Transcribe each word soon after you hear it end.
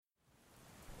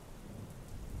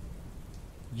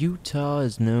Utah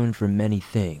is known for many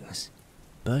things,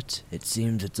 but it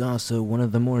seems it's also one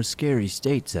of the more scary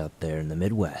states out there in the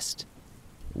Midwest.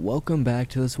 Welcome back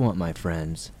to the swamp, my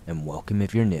friends, and welcome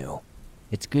if you're new.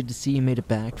 It's good to see you made it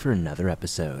back for another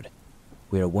episode.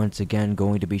 We are once again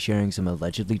going to be sharing some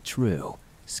allegedly true,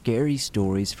 scary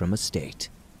stories from a state.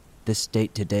 This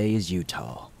state today is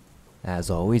Utah. As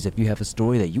always, if you have a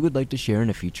story that you would like to share in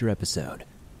a future episode,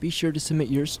 be sure to submit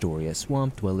your story at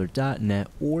swampdweller.net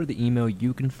or the email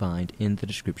you can find in the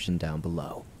description down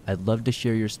below. I'd love to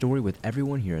share your story with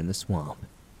everyone here in the swamp.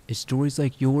 It's stories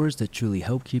like yours that truly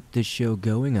help keep this show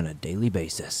going on a daily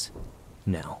basis.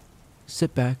 Now,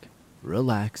 sit back,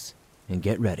 relax, and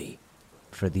get ready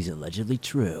for these allegedly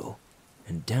true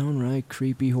and downright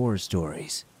creepy horror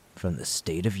stories from the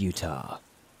state of Utah.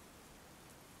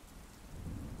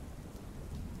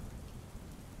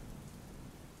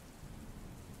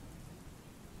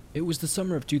 It was the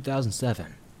summer of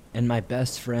 2007, and my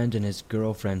best friend and his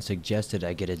girlfriend suggested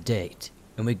I get a date,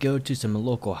 and we go to some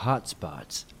local hot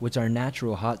spots, which are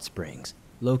natural hot springs,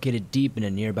 located deep in a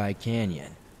nearby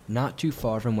canyon, not too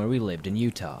far from where we lived in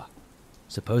Utah.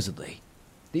 Supposedly,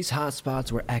 these hot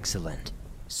spots were excellent,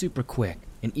 super quick,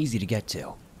 and easy to get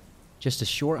to. Just a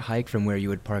short hike from where you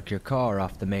would park your car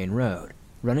off the main road,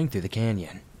 running through the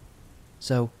canyon.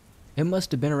 So, it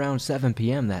must have been around 7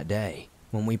 p.m. that day,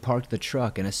 when we parked the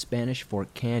truck in a Spanish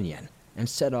Fork canyon and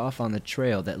set off on the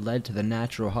trail that led to the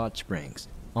natural hot springs,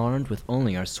 armed with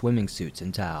only our swimming suits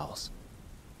and towels.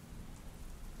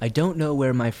 I don't know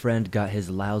where my friend got his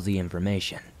lousy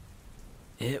information.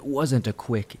 It wasn't a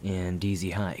quick and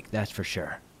easy hike, that's for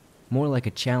sure. More like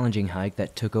a challenging hike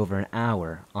that took over an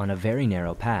hour on a very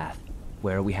narrow path,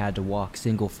 where we had to walk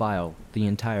single file the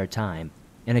entire time,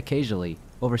 and occasionally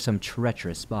over some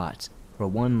treacherous spots, where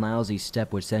one lousy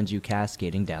step would send you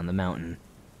cascading down the mountain.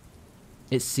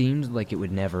 It seemed like it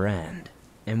would never end,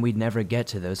 and we'd never get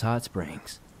to those hot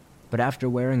springs. But after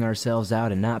wearing ourselves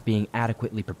out and not being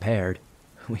adequately prepared,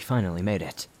 we finally made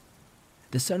it.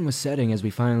 The sun was setting as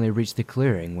we finally reached the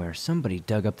clearing where somebody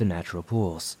dug up the natural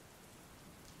pools.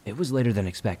 It was later than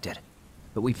expected,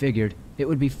 but we figured it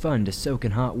would be fun to soak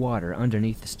in hot water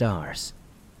underneath the stars.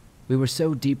 We were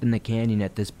so deep in the canyon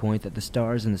at this point that the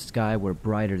stars in the sky were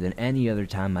brighter than any other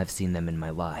time I've seen them in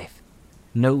my life.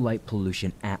 No light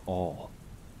pollution at all.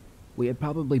 We had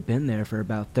probably been there for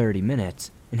about 30 minutes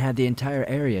and had the entire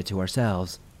area to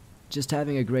ourselves, just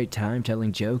having a great time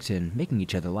telling jokes and making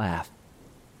each other laugh.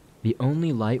 The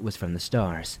only light was from the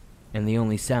stars, and the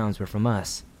only sounds were from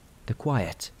us. The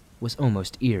quiet was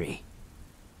almost eerie.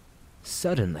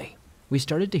 Suddenly, we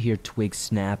started to hear twigs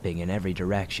snapping in every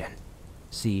direction.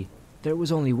 See, there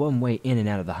was only one way in and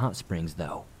out of the hot springs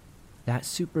though. That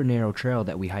super narrow trail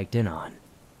that we hiked in on.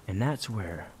 And that's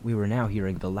where we were now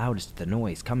hearing the loudest of the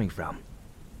noise coming from.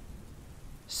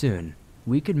 Soon,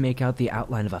 we could make out the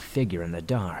outline of a figure in the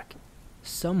dark.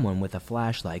 Someone with a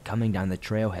flashlight coming down the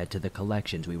trailhead to the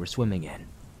collections we were swimming in.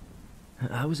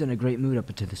 I was in a great mood up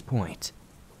until this point.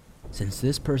 Since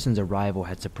this person's arrival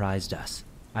had surprised us,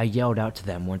 I yelled out to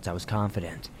them once I was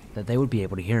confident that they would be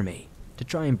able to hear me, to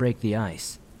try and break the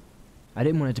ice. I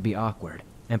didn't want it to be awkward,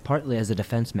 and partly as a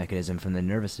defense mechanism from the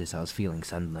nervousness I was feeling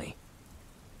suddenly.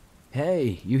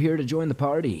 "Hey, you here to join the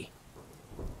party?"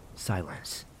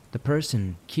 Silence. The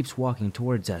person keeps walking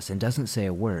towards us and doesn't say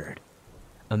a word.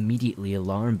 Immediately,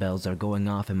 alarm bells are going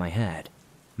off in my head.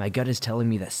 My gut is telling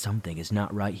me that something is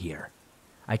not right here.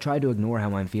 I try to ignore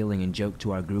how I'm feeling and joke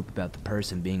to our group about the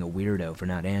person being a weirdo for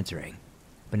not answering,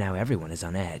 but now everyone is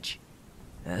on edge.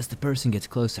 As the person gets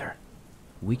closer,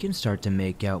 we can start to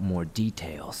make out more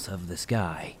details of this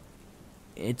guy.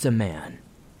 It's a man,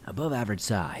 above average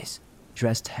size,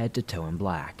 dressed head to toe in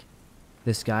black.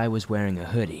 This guy was wearing a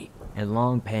hoodie and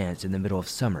long pants in the middle of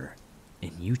summer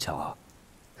in Utah.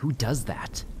 Who does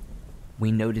that?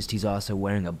 We noticed he's also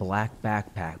wearing a black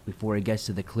backpack before he gets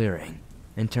to the clearing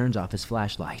and turns off his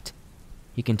flashlight.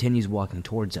 He continues walking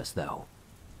towards us though.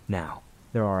 Now,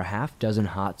 there are a half dozen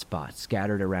hot spots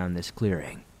scattered around this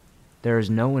clearing. There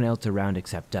is no one else around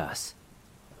except us.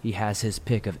 He has his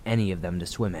pick of any of them to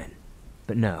swim in.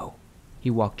 But no,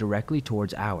 he walked directly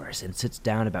towards ours and sits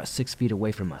down about 6 feet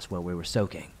away from us where we were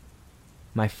soaking.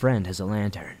 My friend has a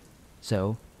lantern,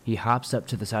 so he hops up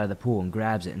to the side of the pool and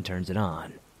grabs it and turns it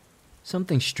on.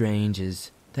 Something strange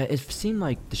is that it seemed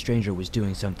like the stranger was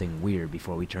doing something weird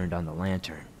before we turned on the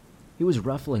lantern. He was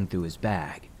ruffling through his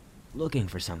bag, looking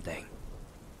for something.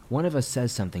 One of us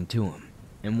says something to him,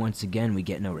 and once again we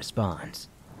get no response.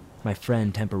 My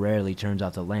friend temporarily turns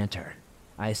off the lantern,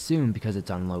 I assume because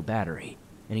it's on low battery,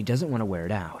 and he doesn't want to wear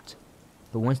it out.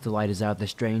 But once the light is out, the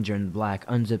stranger in black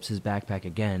unzips his backpack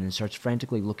again and starts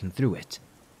frantically looking through it.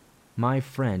 My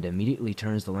friend immediately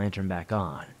turns the lantern back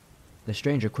on. The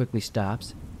stranger quickly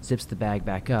stops, zips the bag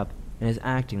back up, and is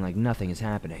acting like nothing is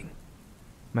happening.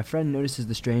 My friend notices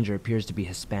the stranger appears to be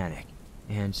Hispanic,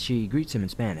 and she greets him in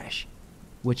Spanish,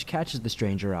 which catches the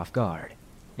stranger off guard,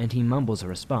 and he mumbles a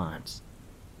response.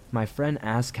 My friend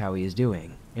asks how he is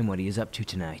doing, and what he is up to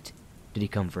tonight. Did he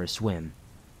come for a swim?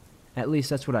 At least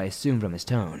that's what I assume from his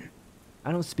tone.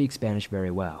 I don't speak Spanish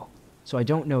very well, so I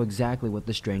don't know exactly what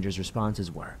the stranger's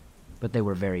responses were, but they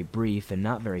were very brief and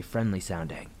not very friendly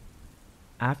sounding.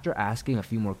 After asking a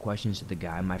few more questions to the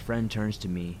guy, my friend turns to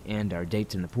me and our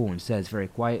dates in the pool and says very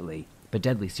quietly, but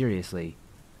deadly seriously,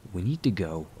 "We need to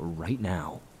go right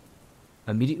now."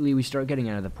 Immediately we start getting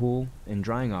out of the pool and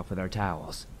drying off with our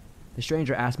towels. The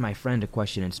stranger asks my friend a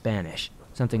question in Spanish,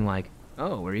 something like,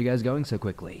 "Oh, where are you guys going so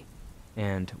quickly?"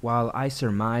 And while I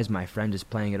surmise my friend is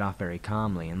playing it off very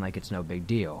calmly and like it's no big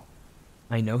deal,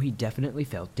 I know he definitely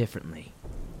felt differently.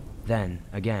 Then,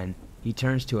 again, he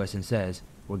turns to us and says,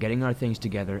 "We're getting our things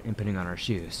together and putting on our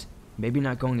shoes. Maybe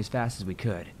not going as fast as we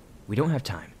could. We don't have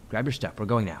time. Grab your stuff, we're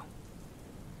going now."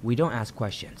 We don't ask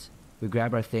questions. We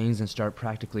grab our things and start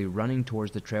practically running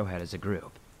towards the trailhead as a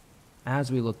group.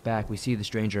 As we look back, we see the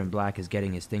stranger in black is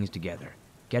getting his things together,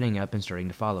 getting up and starting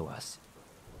to follow us.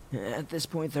 At this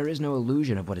point, there is no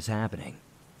illusion of what is happening.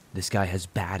 This guy has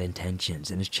bad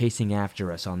intentions and is chasing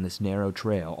after us on this narrow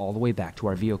trail all the way back to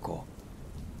our vehicle.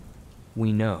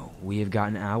 We know we have got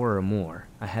an hour or more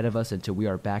ahead of us until we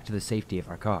are back to the safety of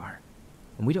our car,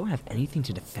 and we don't have anything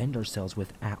to defend ourselves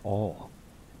with at all.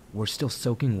 We're still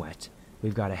soaking wet.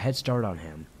 We've got a head start on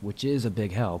him, which is a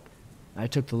big help. I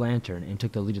took the lantern and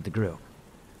took the lead of the group.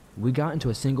 We got into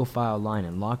a single file line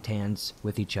and locked hands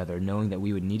with each other, knowing that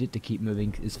we would need it to keep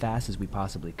moving as fast as we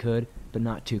possibly could, but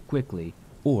not too quickly,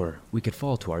 or we could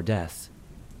fall to our deaths.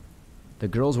 The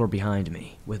girls were behind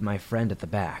me, with my friend at the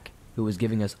back, who was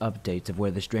giving us updates of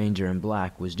where the stranger in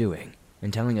black was doing,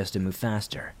 and telling us to move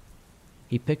faster.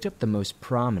 He picked up the most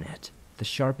prominent, the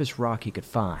sharpest rock he could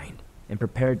find, and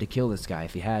prepared to kill this guy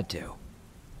if he had to.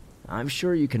 I'm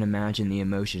sure you can imagine the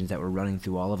emotions that were running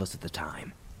through all of us at the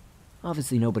time.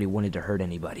 Obviously nobody wanted to hurt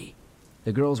anybody.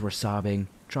 The girls were sobbing,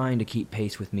 trying to keep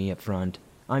pace with me up front.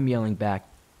 I'm yelling back,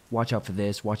 "Watch out for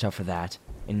this, watch out for that,"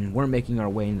 and we're making our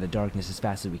way into the darkness as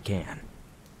fast as we can.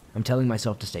 I'm telling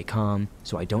myself to stay calm,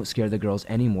 so I don't scare the girls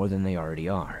any more than they already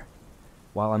are,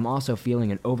 while I'm also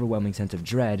feeling an overwhelming sense of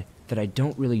dread that I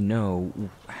don't really know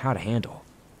how to handle.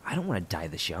 I don't want to die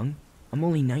this young. I'm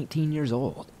only 19 years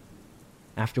old.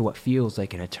 After what feels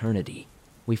like an eternity,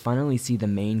 we finally see the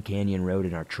main canyon road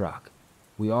in our truck.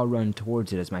 We all run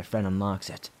towards it as my friend unlocks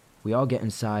it. We all get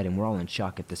inside and we're all in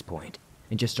shock at this point,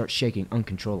 and just start shaking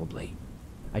uncontrollably.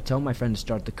 I tell my friend to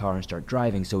start the car and start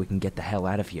driving so we can get the hell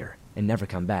out of here and never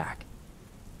come back.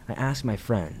 I ask my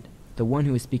friend, the one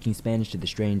who is speaking Spanish to the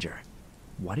stranger,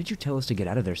 "Why did you tell us to get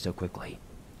out of there so quickly?"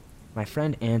 My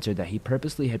friend answered that he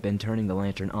purposely had been turning the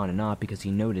lantern on and off because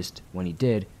he noticed, when he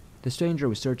did, the stranger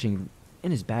was searching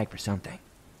in his bag for something.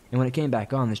 And when it came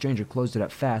back on, the stranger closed it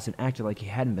up fast and acted like he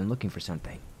hadn't been looking for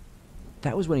something.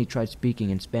 That was when he tried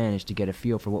speaking in Spanish to get a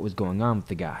feel for what was going on with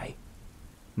the guy.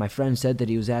 My friend said that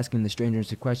he was asking the stranger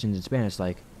some questions in Spanish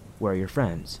like, "Where are your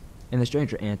friends?" And the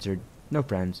stranger answered, "No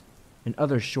friends," and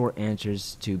other short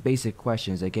answers to basic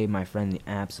questions that gave my friend the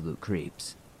absolute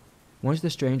creeps. Once the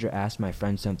stranger asked my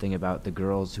friend something about the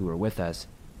girls who were with us,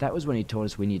 that was when he told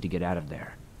us we need to get out of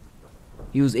there.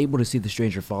 He was able to see the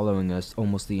stranger following us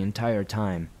almost the entire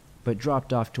time, but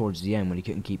dropped off towards the end when he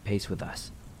couldn't keep pace with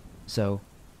us. So,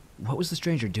 what was the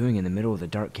stranger doing in the middle of the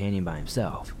dark canyon by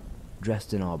himself,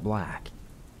 dressed in all black?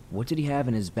 What did he have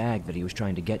in his bag that he was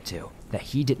trying to get to, that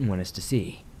he didn't want us to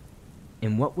see?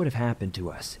 And what would have happened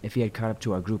to us if he had caught up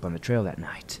to our group on the trail that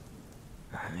night?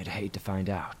 I'd hate to find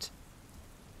out.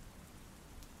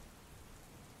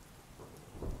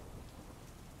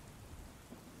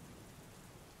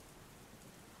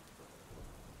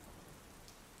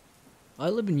 I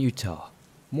live in Utah,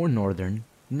 more northern,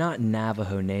 not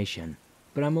Navajo Nation,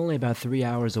 but I'm only about 3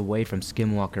 hours away from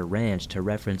Skinwalker Ranch to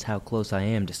reference how close I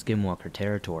am to Skinwalker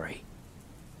territory.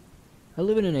 I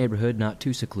live in a neighborhood not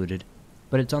too secluded,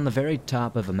 but it's on the very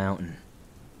top of a mountain.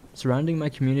 Surrounding my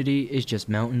community is just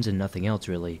mountains and nothing else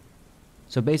really.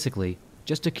 So basically,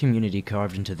 just a community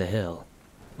carved into the hill.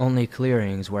 Only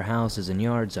clearings where houses and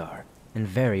yards are, and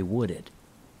very wooded.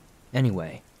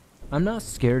 Anyway, I'm not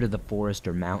scared of the forest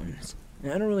or mountains,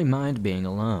 and I don't really mind being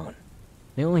alone.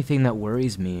 The only thing that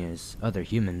worries me is other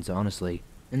humans, honestly,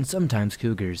 and sometimes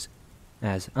cougars.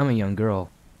 As I'm a young girl,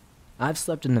 I've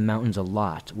slept in the mountains a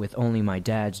lot with only my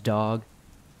dad's dog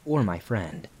or my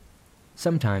friend.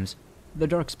 Sometimes, the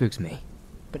dark spooks me,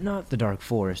 but not the dark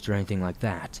forest or anything like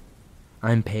that.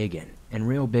 I'm pagan and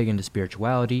real big into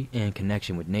spirituality and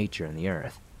connection with nature and the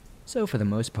earth. So for the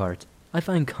most part, I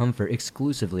find comfort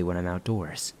exclusively when I'm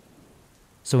outdoors.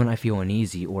 So when I feel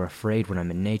uneasy or afraid when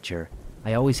I'm in nature,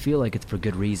 I always feel like it's for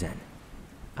good reason.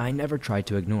 I never try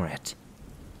to ignore it.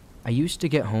 I used to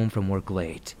get home from work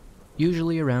late,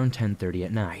 usually around 10:30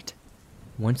 at night.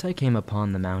 Once I came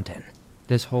upon the mountain,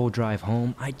 this whole drive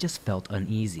home I just felt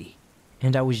uneasy,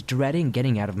 and I was dreading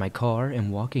getting out of my car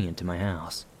and walking into my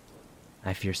house.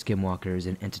 I fear skinwalkers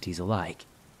and entities alike,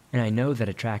 and I know that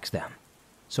attracts them,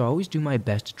 so I always do my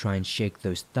best to try and shake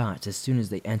those thoughts as soon as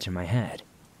they enter my head,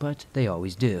 but they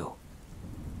always do.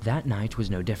 That night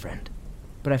was no different,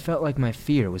 but I felt like my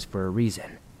fear was for a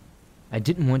reason. I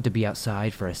didn't want to be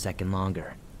outside for a second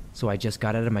longer, so I just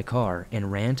got out of my car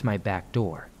and ran to my back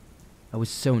door. I was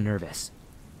so nervous.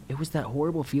 It was that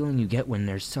horrible feeling you get when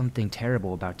there's something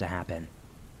terrible about to happen,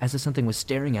 as if something was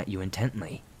staring at you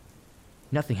intently.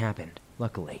 Nothing happened,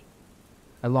 luckily.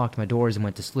 I locked my doors and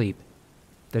went to sleep.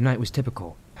 The night was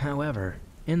typical. However,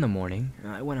 in the morning,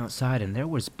 I went outside and there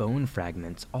was bone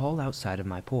fragments all outside of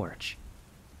my porch.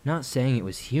 Not saying it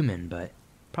was human, but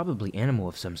probably animal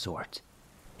of some sort.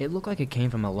 It looked like it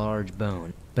came from a large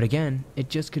bone, but again, it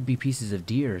just could be pieces of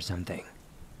deer or something.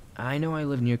 I know I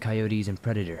live near coyotes and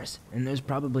predators, and there's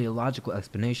probably a logical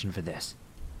explanation for this.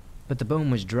 But the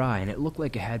bone was dry and it looked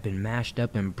like it had been mashed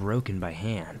up and broken by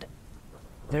hand.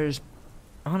 There's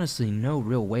honestly no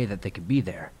real way that they could be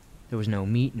there. There was no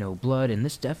meat, no blood, and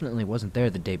this definitely wasn't there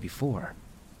the day before.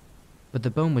 But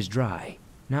the bone was dry,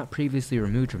 not previously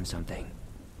removed from something.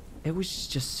 It was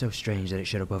just so strange that it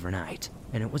showed up overnight,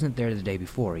 and it wasn't there the day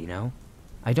before, you know?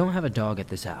 I don't have a dog at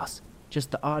this house, just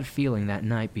the odd feeling that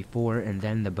night before and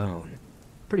then the bone.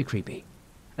 Pretty creepy.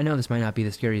 I know this might not be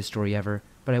the scariest story ever,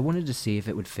 but I wanted to see if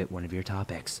it would fit one of your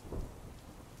topics.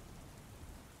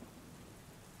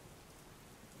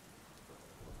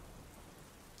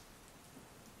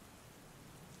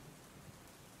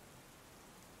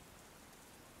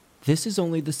 This is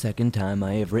only the second time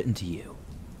I have written to you,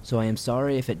 so I am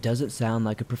sorry if it doesn't sound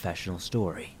like a professional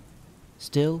story.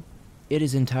 Still, it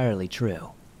is entirely true.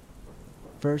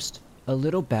 First, a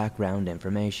little background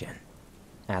information.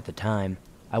 At the time,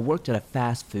 I worked at a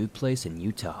fast food place in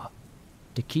Utah.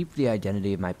 To keep the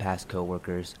identity of my past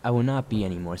coworkers, I will not be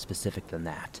any more specific than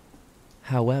that.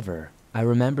 However, I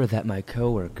remember that my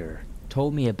coworker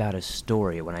told me about a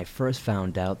story when I first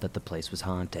found out that the place was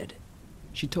haunted.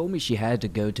 She told me she had to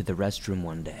go to the restroom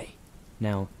one day.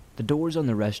 Now, the doors on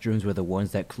the restrooms were the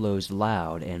ones that closed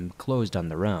loud and closed on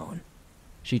their own.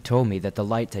 She told me that the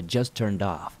lights had just turned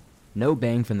off, no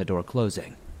bang from the door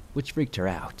closing, which freaked her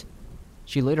out.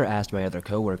 She later asked my other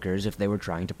coworkers if they were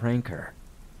trying to prank her.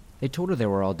 They told her they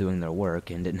were all doing their work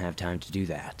and didn't have time to do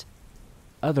that.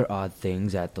 Other odd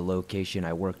things at the location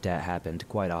I worked at happened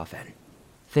quite often.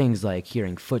 Things like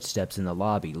hearing footsteps in the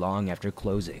lobby long after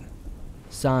closing.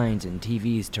 Signs and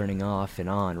TVs turning off and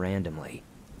on randomly.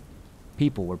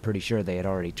 People were pretty sure they had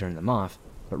already turned them off,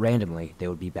 but randomly they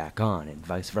would be back on and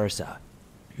vice versa.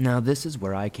 Now this is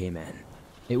where I came in.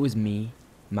 It was me,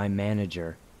 my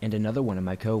manager, and another one of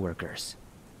my coworkers.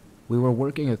 We were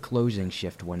working a closing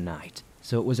shift one night,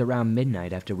 so it was around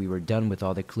midnight after we were done with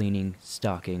all the cleaning,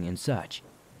 stocking, and such.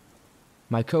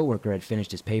 My coworker had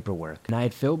finished his paperwork, and I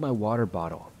had filled my water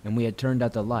bottle, and we had turned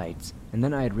out the lights, and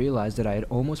then I had realized that I had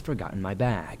almost forgotten my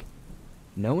bag.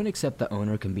 No one except the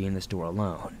owner can be in the store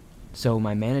alone, so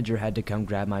my manager had to come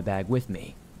grab my bag with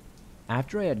me.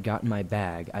 After I had gotten my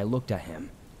bag, I looked at him,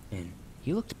 and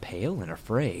he looked pale and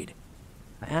afraid.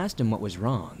 I asked him what was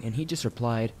wrong, and he just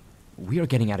replied, "We are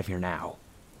getting out of here now."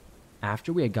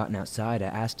 After we had gotten outside, I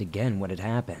asked again what had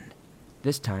happened.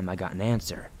 This time I got an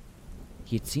answer.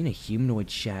 He had seen a humanoid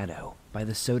shadow by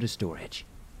the soda storage.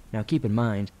 Now keep in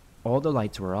mind, all the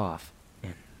lights were off,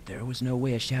 and there was no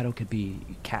way a shadow could be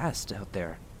cast out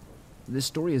there. This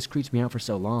story has creeped me out for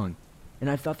so long, and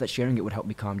I thought that sharing it would help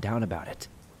me calm down about it.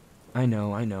 I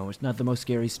know, it's not the most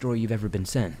scary story you've ever been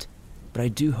sent, but I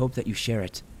do hope that you share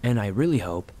it, and I really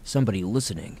hope somebody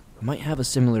listening might have a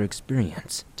similar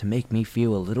experience to make me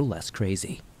feel a little less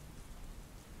crazy.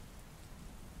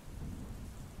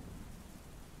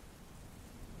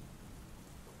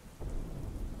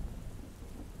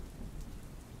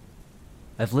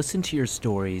 I've listened to your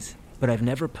stories, but I've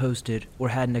never posted or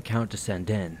had an account to send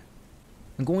in.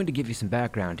 I'm going to give you some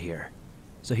background here,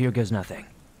 so here goes nothing.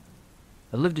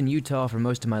 I lived in Utah for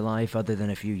most of my life other than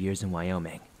a few years in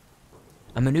Wyoming.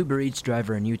 I'm an Uber Eats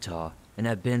driver in Utah and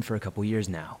have been for a couple years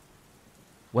now.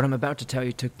 What I'm about to tell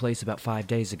you took place about 5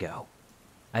 days ago.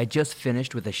 I had just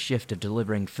finished with a shift of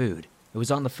delivering food. I was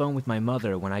on the phone with my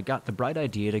mother when I got the bright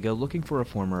idea to go looking for a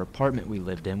former apartment we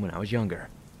lived in when I was younger.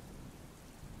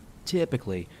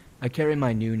 Typically, I carry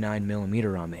my new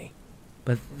 9mm on me,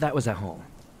 but that was at home.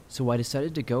 So I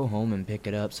decided to go home and pick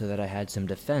it up so that I had some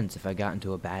defense if I got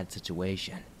into a bad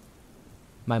situation.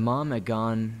 My mom had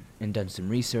gone and done some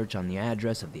research on the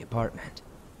address of the apartment.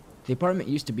 The apartment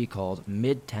used to be called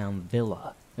Midtown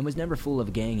Villa and was never full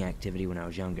of gang activity when I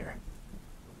was younger.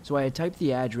 So I had typed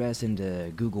the address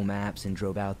into Google Maps and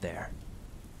drove out there.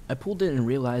 I pulled in and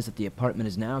realized that the apartment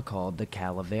is now called the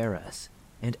Calaveras,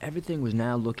 and everything was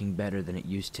now looking better than it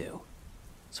used to.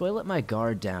 So I let my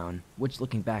guard down, which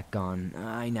looking back on,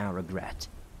 I now regret.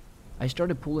 I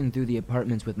started pulling through the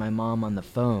apartments with my mom on the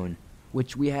phone,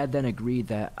 which we had then agreed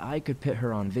that I could put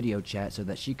her on video chat so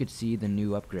that she could see the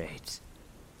new upgrades.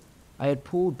 I had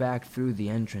pulled back through the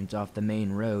entrance off the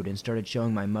main road and started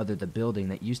showing my mother the building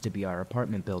that used to be our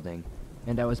apartment building,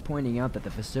 and I was pointing out that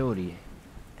the facility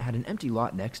had an empty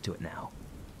lot next to it now.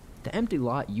 The empty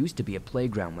lot used to be a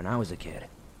playground when I was a kid.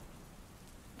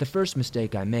 The first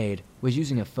mistake I made was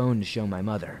using a phone to show my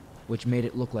mother, which made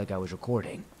it look like I was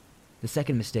recording. The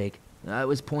second mistake, I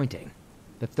was pointing.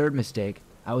 The third mistake,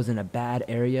 I was in a bad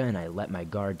area and I let my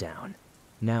guard down.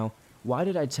 Now, why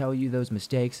did I tell you those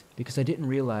mistakes? Because I didn't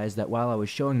realize that while I was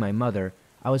showing my mother,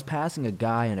 I was passing a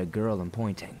guy and a girl and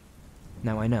pointing.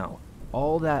 Now I know,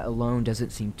 all that alone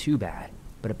doesn't seem too bad,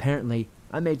 but apparently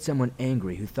I made someone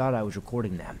angry who thought I was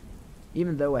recording them.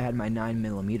 Even though I had my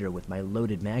 9mm with my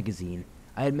loaded magazine,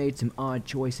 I had made some odd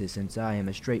choices since I am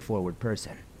a straightforward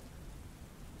person.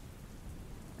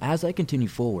 As I continue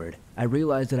forward, I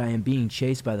realize that I am being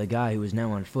chased by the guy who is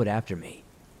now on foot after me.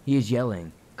 He is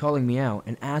yelling, calling me out,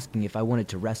 and asking if I wanted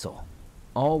to wrestle,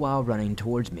 all while running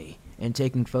towards me and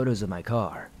taking photos of my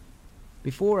car.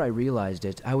 Before I realized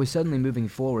it, I was suddenly moving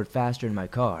forward faster in my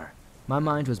car. My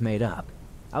mind was made up.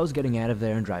 I was getting out of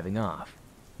there and driving off.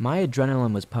 My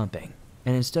adrenaline was pumping,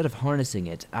 and instead of harnessing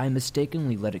it, I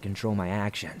mistakenly let it control my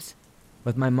actions.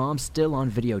 With my mom still on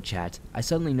video chat, I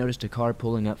suddenly noticed a car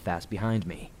pulling up fast behind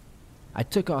me. I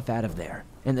took off out of there,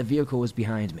 and the vehicle was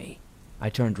behind me. I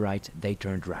turned right, they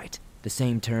turned right. The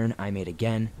same turn I made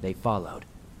again, they followed.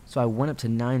 So I went up to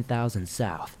 9000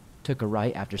 South, took a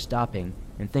right after stopping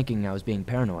and thinking I was being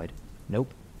paranoid.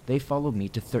 Nope, they followed me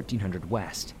to 1300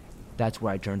 West. That's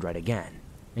where I turned right again,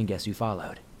 and guess who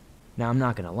followed? Now I'm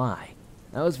not gonna lie,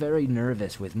 I was very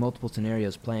nervous with multiple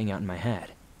scenarios playing out in my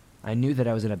head. I knew that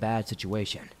I was in a bad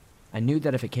situation. I knew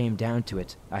that if it came down to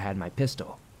it, I had my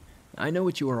pistol. I know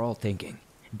what you are all thinking.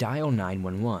 Dial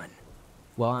 911.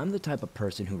 Well, I'm the type of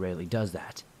person who rarely does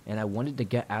that, and I wanted to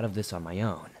get out of this on my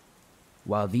own.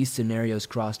 While these scenarios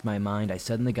crossed my mind, I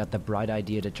suddenly got the bright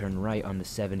idea to turn right on the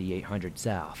 7800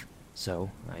 South.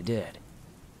 So, I did.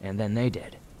 And then they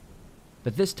did.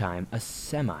 But this time, a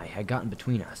semi had gotten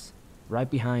between us, right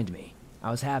behind me. I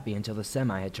was happy until the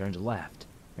semi had turned left,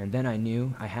 and then I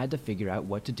knew I had to figure out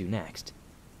what to do next.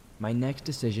 My next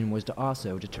decision was to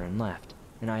turn left,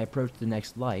 and I approached the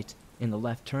next light in the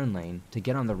left turn lane to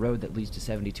get on the road that leads to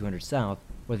 7200 South,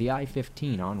 where the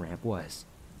I-15 on-ramp was.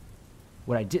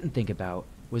 What I didn't think about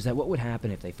was that what would happen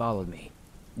if they followed me.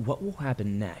 What will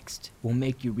happen next will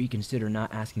make you reconsider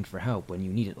not asking for help when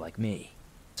you need it like me.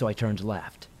 So I turned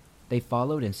left. They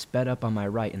followed and sped up on my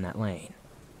right in that lane.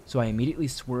 So I immediately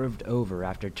swerved over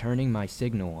after turning my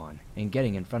signal on and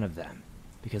getting in front of them.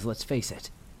 Because let's face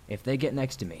it, if they get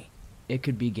next to me, it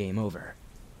could be game over.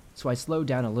 So I slowed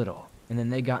down a little, and then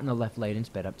they got in the left lane and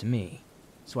sped up to me.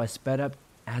 So I sped up.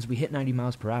 As we hit 90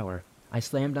 miles per hour, I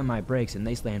slammed on my brakes and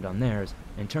they slammed on theirs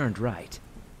and turned right.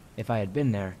 If I had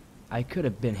been there, I could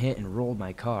have been hit and rolled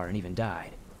my car and even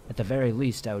died. At the very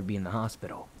least, I would be in the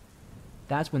hospital.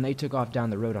 That's when they took off down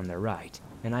the road on their right,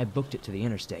 and I booked it to the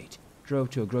interstate, drove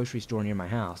to a grocery store near my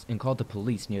house, and called the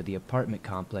police near the apartment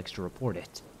complex to report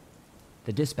it.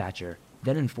 The dispatcher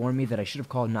then informed me that I should have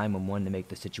called 911 to make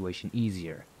the situation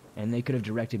easier, and they could have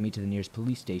directed me to the nearest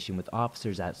police station with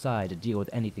officers outside to deal with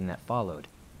anything that followed.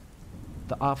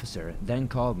 The officer then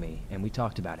called me, and we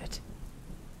talked about it.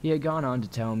 He had gone on to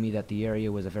tell me that the area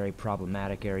was a very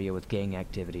problematic area with gang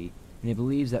activity, and he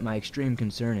believes that my extreme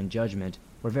concern and judgment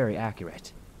were very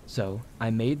accurate. So,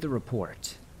 I made the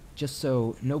report, just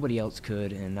so nobody else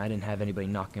could and I didn't have anybody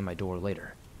knocking on my door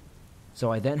later.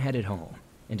 So I then headed home,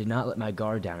 and did not let my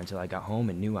guard down until I got home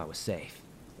and knew I was safe.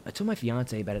 I told my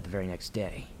fiancée about it the very next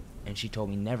day, and she told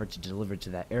me never to deliver to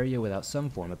that area without some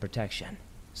form of protection.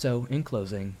 So, in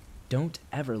closing, don't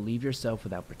ever leave yourself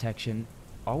without protection.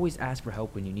 Always ask for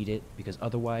help when you need it, because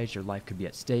otherwise your life could be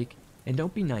at stake, and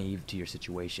don't be naive to your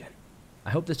situation. I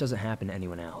hope this doesn't happen to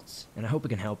anyone else, and I hope it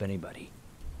can help anybody.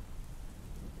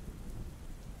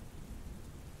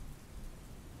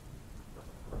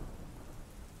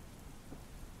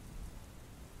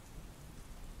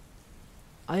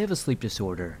 I have a sleep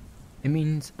disorder. It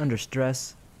means under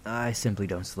stress, I simply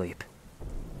don't sleep.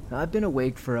 I've been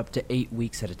awake for up to 8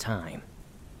 weeks at a time.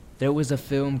 There was a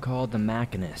film called The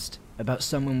Machinist about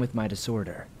someone with my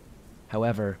disorder.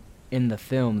 However, in the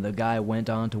film, the guy went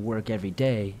on to work every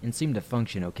day and seemed to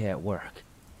function okay at work.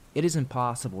 It is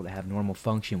impossible to have normal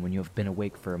function when you have been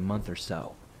awake for a month or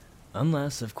so.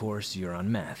 Unless, of course, you're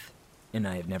on meth. And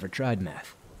I have never tried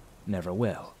meth. Never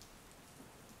will.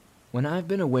 When I've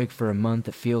been awake for a month,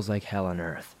 it feels like hell on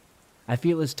earth. I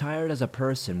feel as tired as a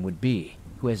person would be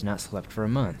who has not slept for a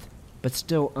month, but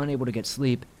still unable to get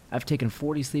sleep. I've taken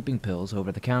 40 sleeping pills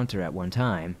over the counter at one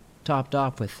time, topped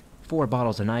off with 4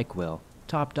 bottles of NyQuil,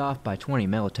 topped off by 20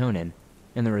 melatonin,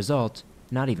 and the result,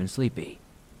 not even sleepy.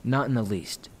 Not in the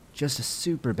least, just a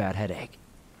super bad headache.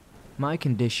 My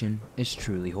condition is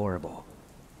truly horrible.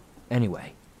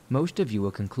 Anyway, most of you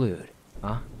will conclude,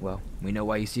 well, we know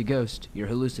why you see ghosts. You're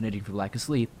hallucinating from lack of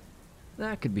sleep.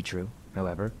 That could be true,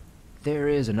 however. There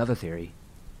is another theory.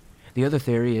 The other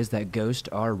theory is that ghosts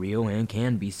are real and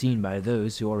can be seen by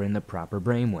those who are in the proper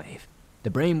brainwave.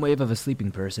 The brainwave of a sleeping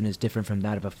person is different from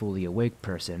that of a fully awake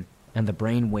person, and the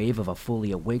brainwave of a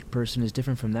fully awake person is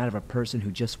different from that of a person who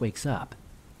just wakes up.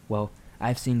 Well,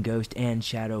 I've seen ghosts and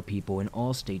shadow people in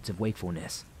all states of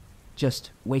wakefulness.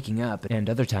 Just waking up, and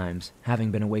other times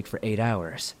having been awake for 8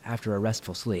 hours after a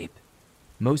restful sleep.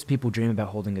 Most people dream about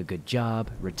holding a good job,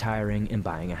 retiring, and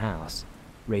buying a house,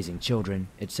 raising children,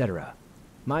 etc.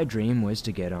 My dream was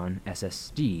to get on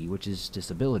SSD, which is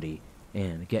disability,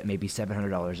 and get maybe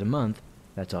 $700 a month,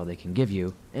 that's all they can give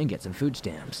you, and get some food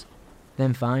stamps.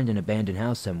 Then find an abandoned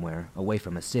house somewhere, away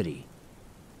from a city.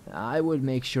 I would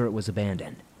make sure it was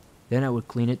abandoned. Then I would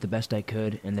clean it the best I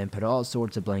could, and then put all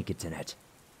sorts of blankets in it,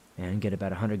 and get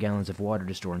about 100 gallons of water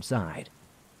to store inside.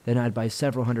 Then I'd buy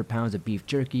several hundred pounds of beef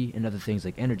jerky and other things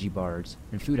like energy bars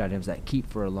and food items that keep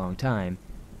for a long time,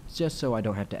 just so I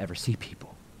don't have to ever see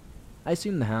people. I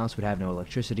assumed the house would have no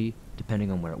electricity,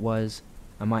 depending on where it was.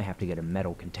 I might have to get a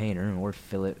metal container or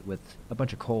fill it with a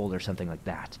bunch of coal or something like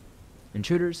that.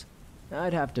 Intruders?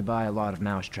 I'd have to buy a lot of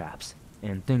mouse traps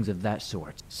and things of that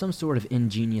sort. Some sort of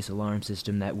ingenious alarm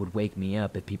system that would wake me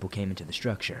up if people came into the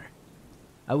structure.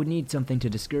 I would need something to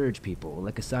discourage people,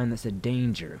 like a sign that said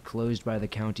danger, closed by the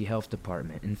county health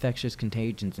department, infectious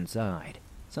contagions inside.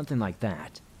 Something like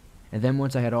that. And then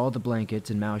once I had all the blankets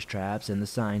and mouse traps and the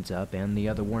signs up and the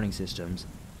other warning systems,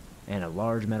 and a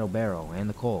large metal barrel and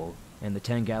the coal, and the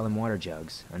 10-gallon water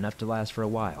jugs, enough to last for a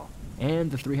while,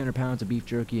 and the 300 pounds of beef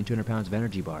jerky and 200 pounds of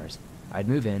energy bars, I'd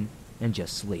move in and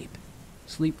just sleep.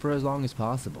 Sleep for as long as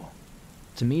possible.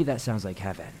 To me, that sounds like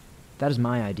heaven. That is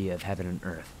my idea of heaven and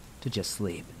earth, to just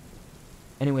sleep.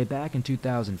 Anyway, back in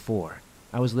 2004,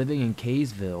 I was living in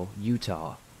Kaysville,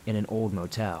 Utah, in an old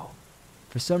motel.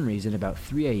 For some reason, about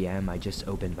 3 a.m., I just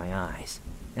opened my eyes,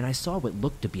 and I saw what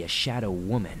looked to be a shadow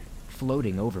woman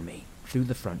floating over me through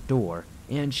the front door,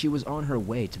 and she was on her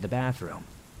way to the bathroom.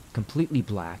 Completely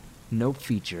black, no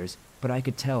features, but I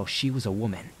could tell she was a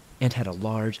woman, and had a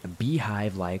large,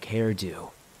 beehive-like hairdo.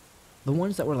 The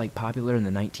ones that were like popular in the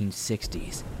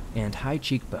 1960s, and high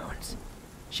cheekbones.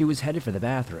 She was headed for the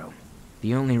bathroom,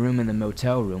 the only room in the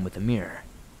motel room with a mirror.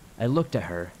 I looked at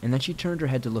her, and then she turned her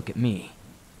head to look at me.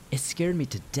 It scared me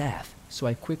to death, so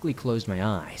I quickly closed my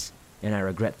eyes, and I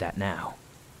regret that now.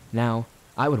 Now,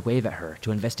 I would wave at her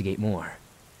to investigate more,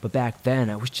 but back then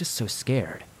I was just so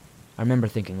scared. I remember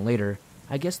thinking later,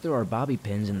 I guess there are bobby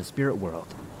pins in the spirit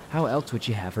world. How else would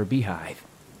she have her beehive?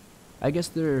 I guess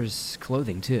there's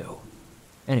clothing too.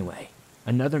 Anyway,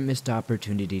 another missed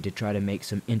opportunity to try to make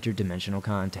some interdimensional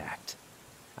contact.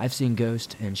 I've seen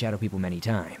ghosts and shadow people many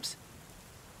times.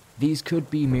 These could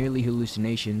be merely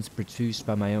hallucinations produced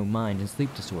by my own mind and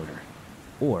sleep disorder.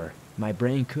 Or, my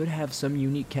brain could have some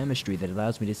unique chemistry that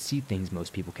allows me to see things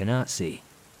most people cannot see.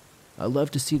 I'd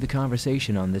love to see the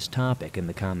conversation on this topic in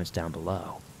the comments down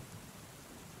below.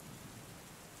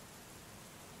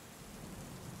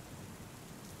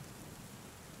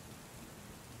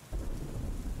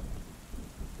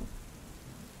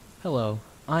 Hello,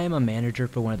 I am a manager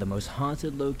for one of the most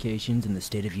haunted locations in the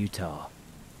state of Utah.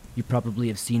 You probably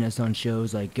have seen us on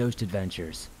shows like Ghost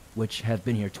Adventures, which have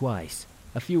been here twice.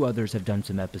 A few others have done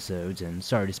some episodes, and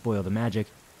sorry to spoil the magic,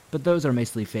 but those are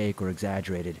mostly fake or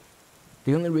exaggerated.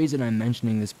 The only reason I'm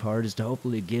mentioning this part is to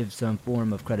hopefully give some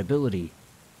form of credibility.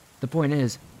 The point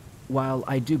is, while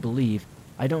I do believe,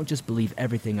 I don't just believe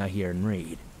everything I hear and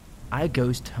read. I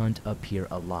ghost hunt up here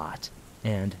a lot,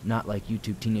 and not like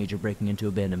YouTube teenager breaking into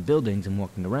abandoned buildings and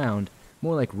walking around,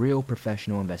 more like real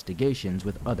professional investigations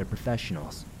with other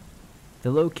professionals. The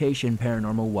location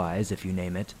paranormal-wise, if you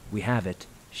name it, we have it,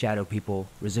 Shadow people,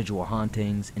 residual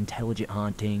hauntings, intelligent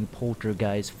haunting,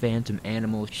 poltergeist, phantom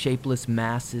animals, shapeless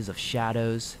masses of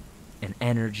shadows, and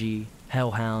energy,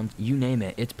 hellhounds, you name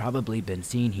it, it's probably been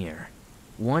seen here.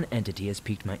 One entity has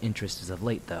piqued my interest as of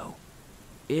late, though.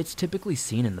 It's typically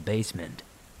seen in the basement.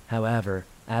 However,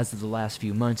 as of the last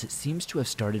few months, it seems to have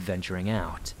started venturing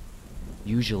out.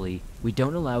 Usually, we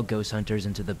don't allow ghost hunters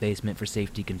into the basement for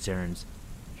safety concerns.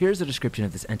 Here's a description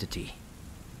of this entity.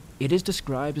 It is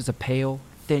described as a pale,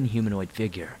 thin humanoid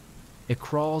figure. It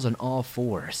crawls on all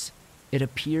fours. It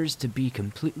appears to be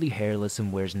completely hairless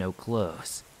and wears no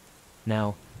clothes.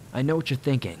 Now, I know what you're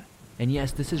thinking, and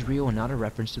yes, this is real and not a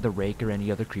reference to the Rake or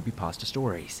any other creepypasta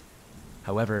stories.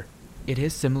 However, it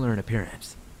is similar in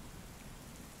appearance.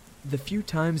 The few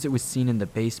times it was seen in the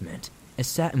basement, I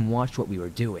sat and watched what we were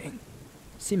doing,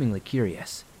 seemingly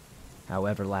curious.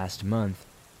 However,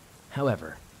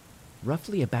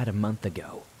 roughly about a month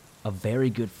ago, a very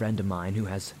good friend of mine who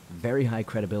has very high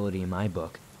credibility in my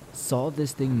book saw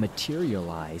this thing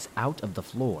materialize out of the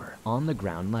floor on the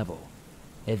ground level.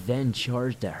 It then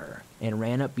charged at her and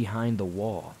ran up behind the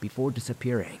wall before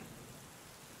disappearing.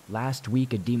 Last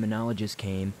week, a demonologist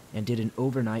came and did an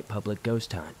overnight public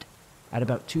ghost hunt. At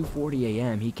about 2:40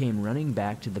 a.m., he came running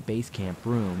back to the base camp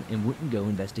room and wouldn't go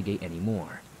investigate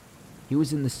anymore. He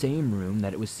was in the same room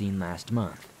that it was seen last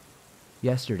month.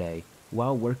 Yesterday,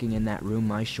 while working in that room,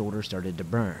 my shoulder started to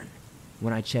burn.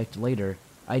 When I checked later,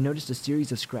 I noticed a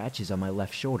series of scratches on my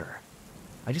left shoulder.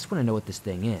 I just want to know what this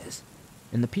thing is,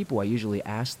 and the people I usually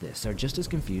ask this are just as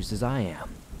confused as I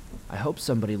am. I hope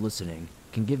somebody listening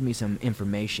can give me some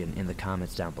information in the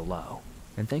comments down below,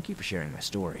 and thank you for sharing my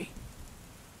story.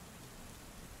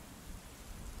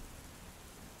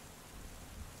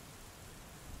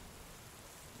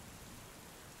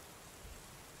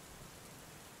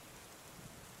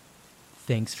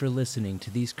 Thanks for listening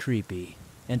to these creepy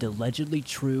and allegedly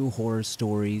true horror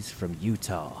stories from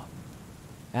Utah.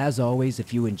 As always,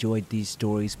 if you enjoyed these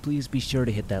stories, please be sure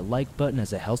to hit that like button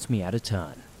as it helps me out a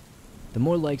ton. The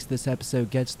more likes this episode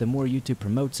gets, the more YouTube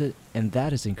promotes it, and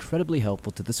that is incredibly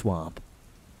helpful to the swamp.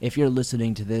 If you're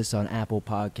listening to this on Apple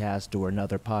Podcast or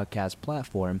another podcast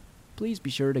platform, please be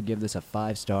sure to give this a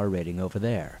 5-star rating over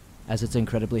there, as it's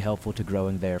incredibly helpful to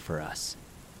growing there for us.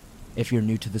 If you're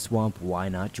new to the swamp, why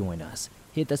not join us?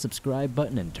 Hit that subscribe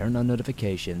button and turn on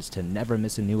notifications to never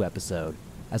miss a new episode,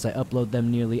 as I upload them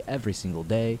nearly every single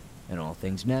day, and all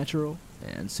things natural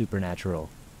and supernatural.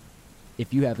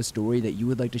 If you have a story that you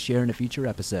would like to share in a future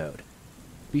episode,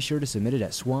 be sure to submit it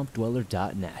at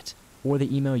swampdweller.net, or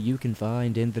the email you can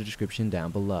find in the description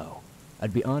down below.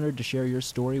 I'd be honored to share your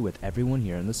story with everyone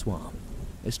here in the swamp,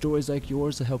 as stories like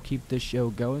yours will help keep this show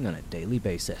going on a daily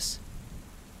basis.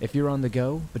 If you're on the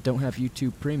go, but don't have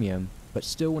YouTube Premium, but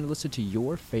still want to listen to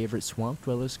your favorite Swamp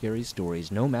Dweller scary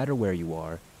stories no matter where you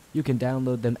are, you can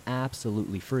download them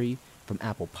absolutely free from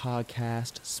Apple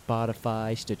Podcast,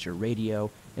 Spotify, Stitcher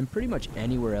Radio, and pretty much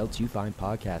anywhere else you find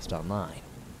podcasts online.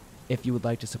 If you would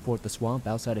like to support the swamp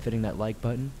outside of hitting that like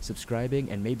button, subscribing,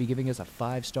 and maybe giving us a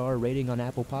 5-star rating on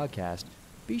Apple Podcast,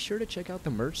 be sure to check out the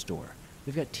merch store.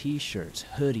 We've got t-shirts,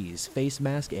 hoodies, face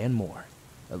masks, and more.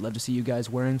 I'd love to see you guys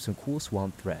wearing some cool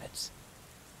swamp threads.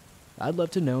 I'd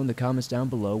love to know in the comments down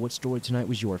below what story tonight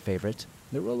was your favorite.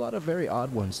 There were a lot of very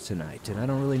odd ones tonight, and I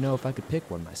don't really know if I could pick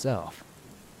one myself.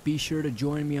 Be sure to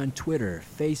join me on Twitter,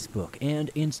 Facebook,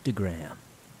 and Instagram,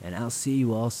 and I'll see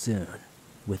you all soon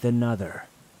with another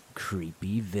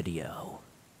creepy video.